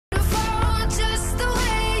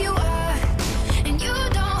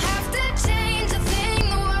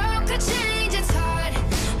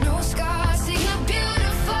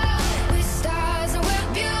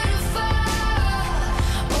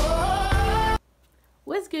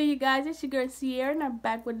What's good, you guys? It's your girl Sierra and I'm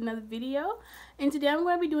back with another video. And today I'm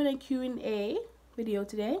going to be doing a Q&A video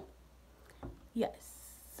today.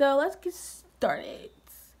 Yes. So let's get started.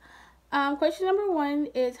 Question number 1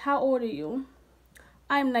 is, how old are you?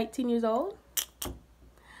 I'm 19 years old.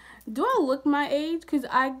 Do I look my age? Because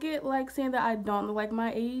I get like saying that I don't look like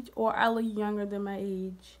my age or I look younger than my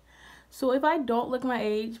age. So if I don't look my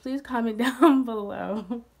age, please comment down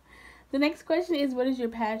below. The next question is, what is your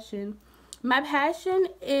passion? My passion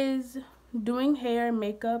is doing hair,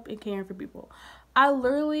 makeup, and caring for people. I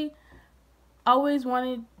literally always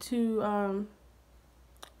wanted to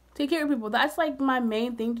take care of people. That's like my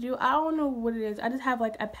main thing to do. I don't know what it is. I just have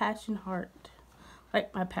like a passion heart.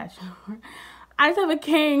 Like my passion heart. I just have a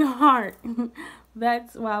caring heart.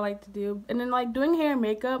 That's what I like to do. And then like doing hair and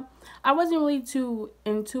makeup, I wasn't really too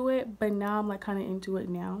into it, but now I'm like kind of into it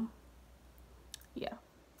now. Yeah.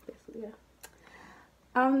 Basically, yeah.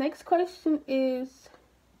 Next question is,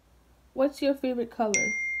 what's your favorite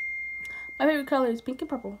color? My favorite color is pink and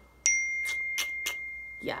purple.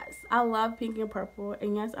 Yes, I love pink and purple.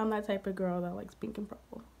 And yes, I'm that type of girl that likes pink and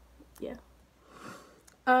purple. Yeah.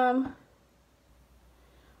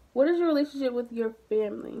 What is your relationship with your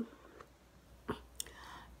family?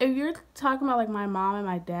 If you're talking about like my mom and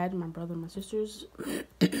my dad and my brother and my sisters,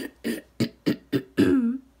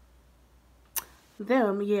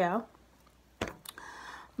 them, yeah.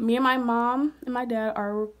 Me and my mom and my dad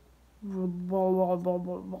are,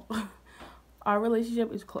 our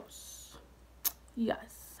relationship is close.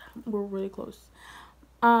 Yes, we're really close.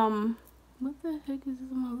 What the heck is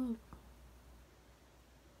this on my lip?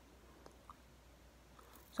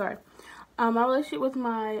 Sorry. My relationship with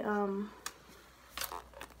my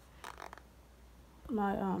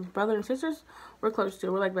brother and sisters, we're close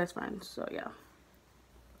too. We're like best friends. So yeah.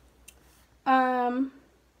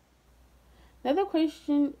 Another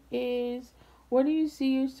question is, where do you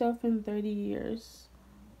see yourself in 30 years?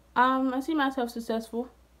 I see myself successful.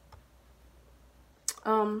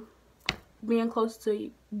 Being close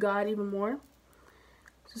to God even more.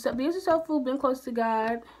 So being successful, being close to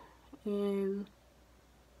God, and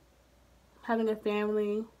having a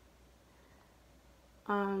family.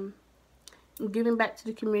 Giving back to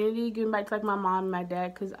the community, giving back to like my mom and my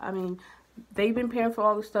dad, because I mean, they've been paying for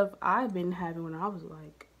all the stuff I've been having when I was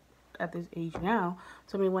like at this age now.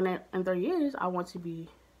 So I mean, when in 30 years, I want to be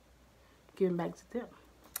giving back to them.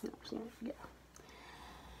 You know what I'm saying?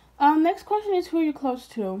 Yeah. Next question is, who are you close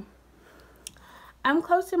to? I'm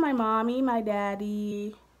close to my mommy, my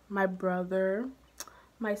daddy, my brother,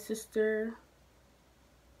 my sister.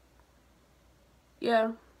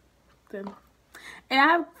 Yeah, them. And I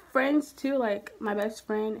have friends too, like my best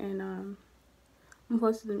friend, and I'm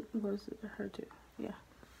close to her too. Yeah.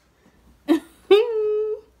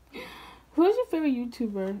 Who's your favorite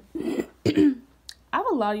YouTuber? I have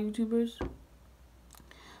a lot of YouTubers.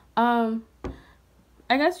 I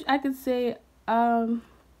guess I could say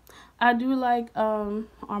I do like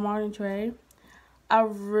Em&Von and Trey. I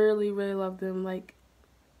really love them. Like,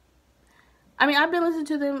 I mean, I've been listening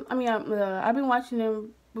to them. I mean, I've been watching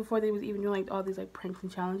them before they was even doing like all these like pranks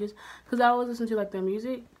and challenges, because I always listen to like their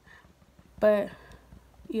music. But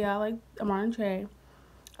yeah, I like Em&Von and Trey.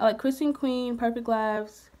 I like Christian Queen,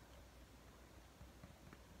 Perfectlaughs.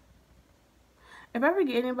 If I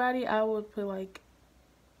forget anybody, I would put like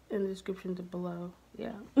in the description below.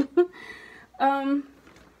 Yeah.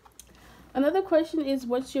 Another question is,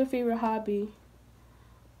 what's your favorite hobby?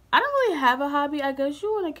 I don't really have a hobby. I guess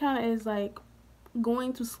you want to count it as like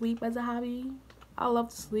going to sleep as a hobby. I love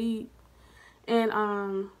to sleep and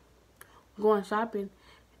going shopping.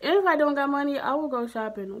 And if I don't got money, I will go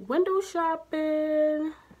shopping. Window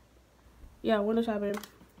shopping. Yeah, window shopping.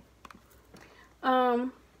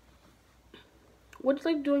 What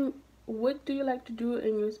do you like to do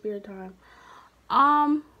in your spare time?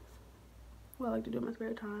 What I like to do in my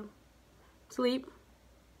spare time? Sleep.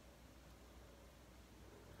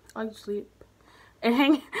 I like to sleep. And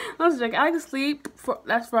hang. I like to sleep.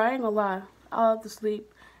 That's for, I ain't gonna lie. I love to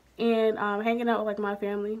sleep. And hanging out with like my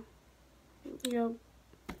family. You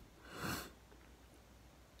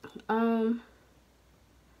know.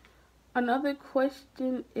 Another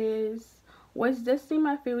question is, was Destiny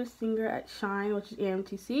my favorite singer at Shine, which is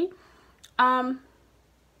AMTC? I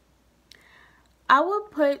will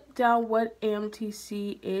put down what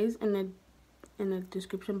AMTC is in the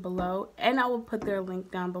description below, and I will put their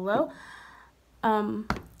link down below. In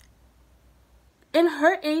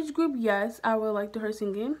her age group, yes, I would like to her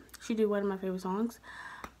singing. She did one of my favorite songs,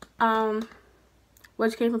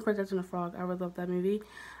 which came from Princess and the Frog. I really love that movie.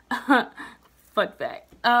 Fun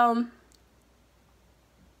fact.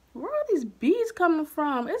 Where are these bees coming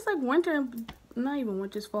from? It's like winter and not even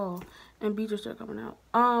winter, just fall, and beaches start coming out.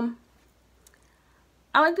 I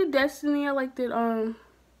liked it Destiny. I liked it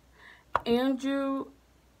Andrew,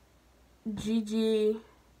 Gigi,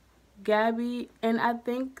 Gabby, and I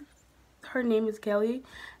think her name is Kelly.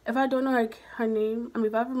 If I don't know her name, I mean,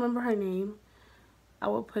 if I remember her name, I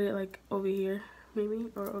will put it like over here, maybe,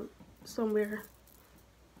 or somewhere.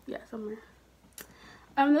 Yeah, somewhere.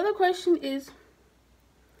 Another question is,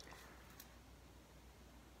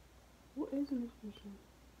 what is the next question?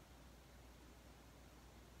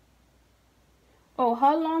 Oh,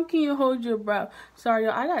 how long can you hold your breath? Sorry,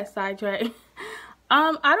 y'all, I got sidetracked.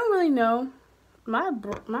 I don't really know. My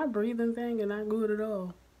breathing thing is not good at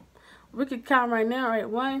all. We could count right now, right?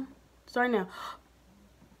 1, start now.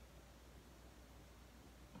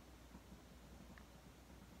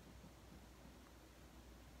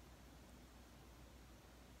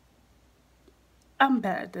 I'm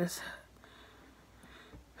bad at this.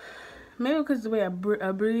 Maybe because the way I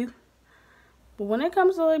breathe. But when it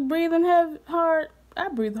comes to like breathing hard, I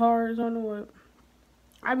breathe hard. I don't know what.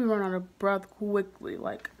 I be running out of breath quickly,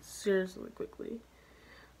 like seriously quickly.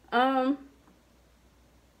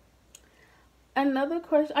 Another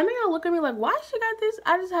question. I know y'all look at me like, why she got this?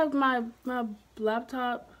 I just have my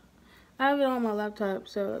laptop. I have it on my laptop,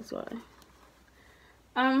 so that's why.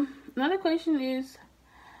 Another question is,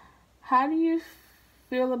 how do you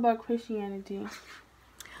feel about Christianity?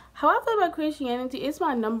 How I feel about Christianity, it's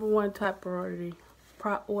my #1 top priority.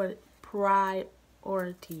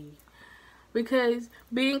 Because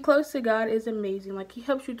being close to God is amazing. Like, he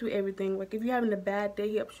helps you through everything. Like, if you're having a bad day,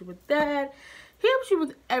 he helps you with that. He helps you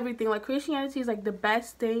with everything. Like, Christianity is like the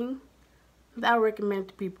best thing that I recommend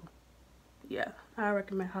to people. Yeah, I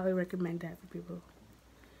highly recommend that for people.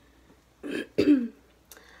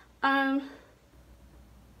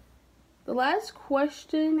 The last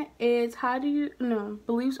question is,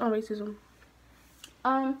 beliefs on racism.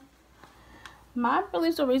 My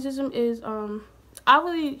beliefs on racism is, I'm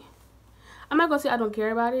not gonna say I don't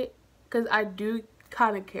care about it, because I do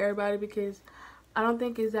kind of care about it, because I don't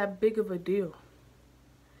think it's that big of a deal.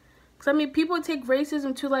 Because I mean, people take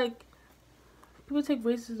racism too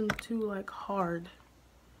hard.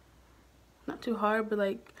 Not too hard, but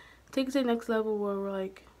like, take it to the next level where we're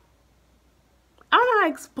like, I don't know how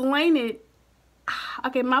to explain it.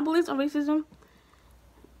 Okay, my beliefs on racism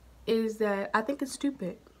is that I think it's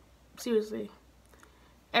stupid. Seriously.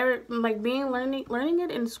 Like, learning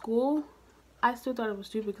it in school, I still thought it was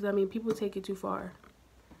stupid, because I mean, people take it too far.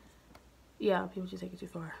 Yeah, people just take it too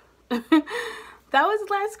far. That was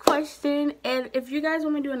the last question, and if you guys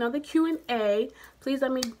want me to do another Q&A, please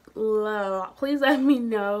let me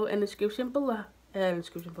know in the description below.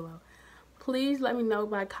 Please let me know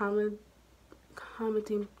by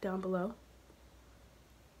commenting down below.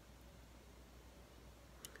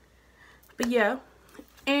 But yeah,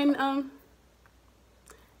 and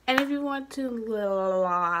if you want to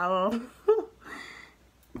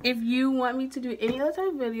if you want me to do any other type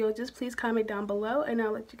of video, just please comment down below and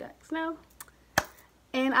I'll let you guys know.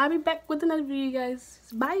 And I'll be back with another video, guys.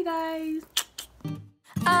 Bye, guys.